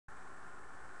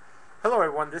Hello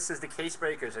everyone, this is the Case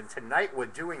Breakers, and tonight we're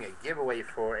doing a giveaway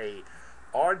for a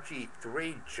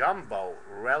RG3 Jumbo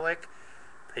Relic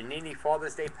Panini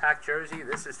Father's Day Pack jersey.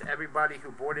 This is to everybody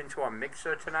who bought into our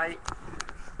mixer tonight.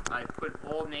 I put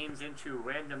all names into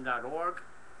random.org.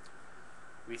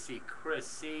 We see Kris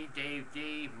C, Dave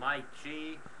D, Mike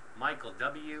G, Michael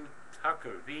W,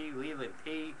 Tucker V, Leland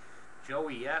P,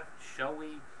 Joey F,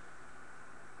 Shoei,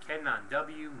 Kenan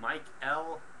W, Mike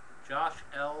L, Josh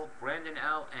L, Brandon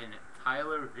L, and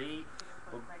Tyler V.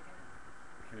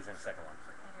 He was in the second one.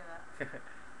 I knew that.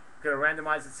 Gonna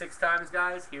randomize it 6 times,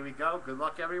 guys. Here we go. Good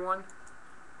luck, everyone.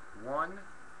 1,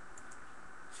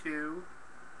 2,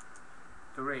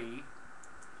 3,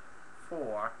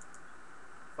 4,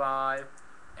 5,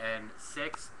 and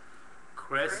 6.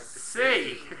 Kris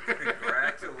C.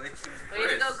 Congratulations, Kris. Way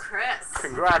to go, Kris.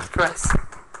 Congrats, Kris.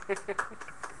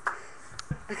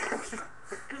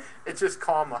 It's just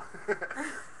karma.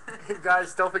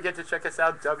 Guys, don't forget to check us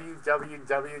out,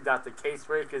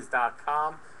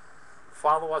 www.thecasebreakers.com.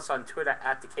 Follow us on Twitter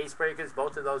 @thecasebreakers.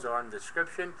 Both of those are in the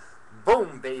description.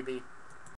 Boom, baby.